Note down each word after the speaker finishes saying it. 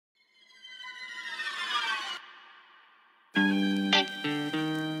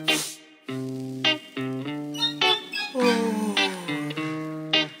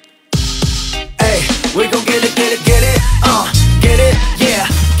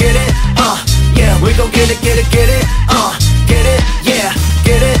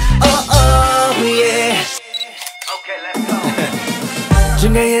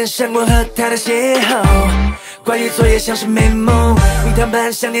想过和他的邂逅，关于昨夜像是美梦，蜜糖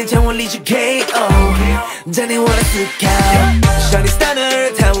般想念将我理智 KO， 暂停我的思考。少女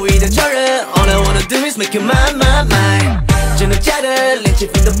stunner， 他无意的招惹 ，All I wanna do is make you mine。真的假的，连气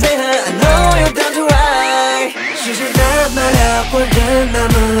氛都配合 ，I know you're down to ride。世界那么辽阔，人那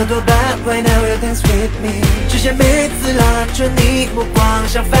么多，But right now you dance with me。只想每次拉着你，目光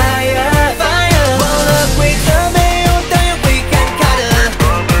像 fire。忘了规则没有，但也会尴尬的。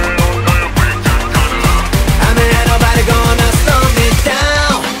I may have nobody gonna slow me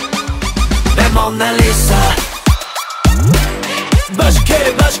down。Bad Monalisa， But she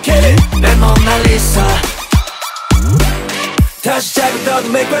get it，Bad Monalisa。她是摘不到的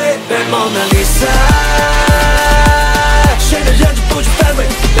玫瑰 ，Bad Monalisa。谁能忍住不去反悔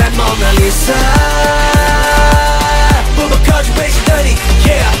 ，Bad Monalisa。不把靠近危险的你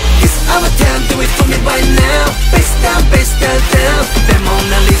 ，Yeah。It's our time, do it for me right now. Face down, face down, down. Bad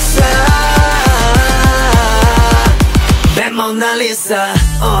Monalisa, Bad Monalisa.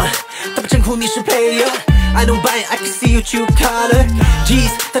 她不称呼你是配乐 ，I don't buy it, I can see you true color.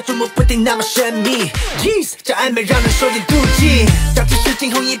 Jeez， 她捉摸不定那么神秘 ，Jeez， 这暧昧让人受点妒忌。当这事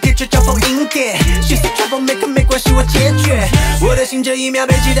情红一点，却嘲讽阴点。She say trouble maker 没关系，我解决。我的心这一秒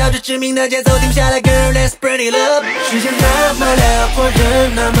被击倒，这致命的节奏停不下来 ，Girl let's burn it up。世界那么辽阔，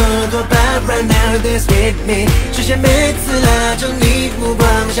人那么多 ，But right now this with me。视线每次拉着你，目光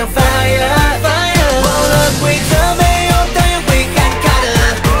像 fire。忘了规则没有，但也会尴尬的。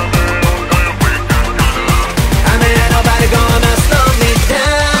I may have nobody gonna slow me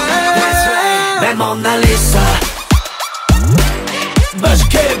down。That's right。Bad Monalisa。But she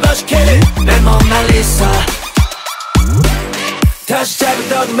get it，Bad Monalisa。她是摘不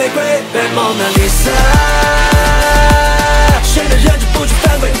到的玫瑰 ，Bad Monalisa。谁能忍住不去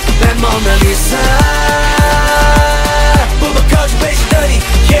反悔 ，Bad Monalisa。不把靠近危险的你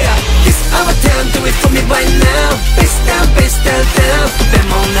 ，Yeah。It's our time, do it for me right now. Face down, face down, down. Bad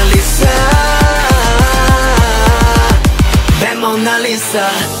Monalisa, Bad Monalisa。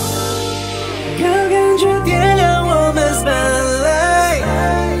高感觉点亮我们 spotlight。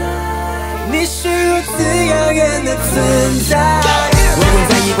你是如此遥远的存在。我们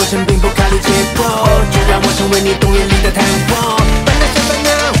在意过程，并不考虑结果，就让我成为你冬夜里的炭火。烦恼像烦恼，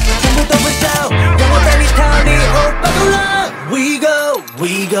全部都焚烧，让我带你逃离。Oh， 暴动了 ，We go,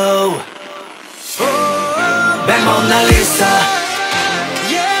 we go。Bad Monalisa，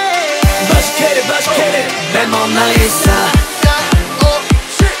 But she get it，Bad Monalisa。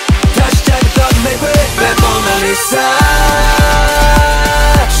她是摘不到的玫瑰 ，Bad Monalisa。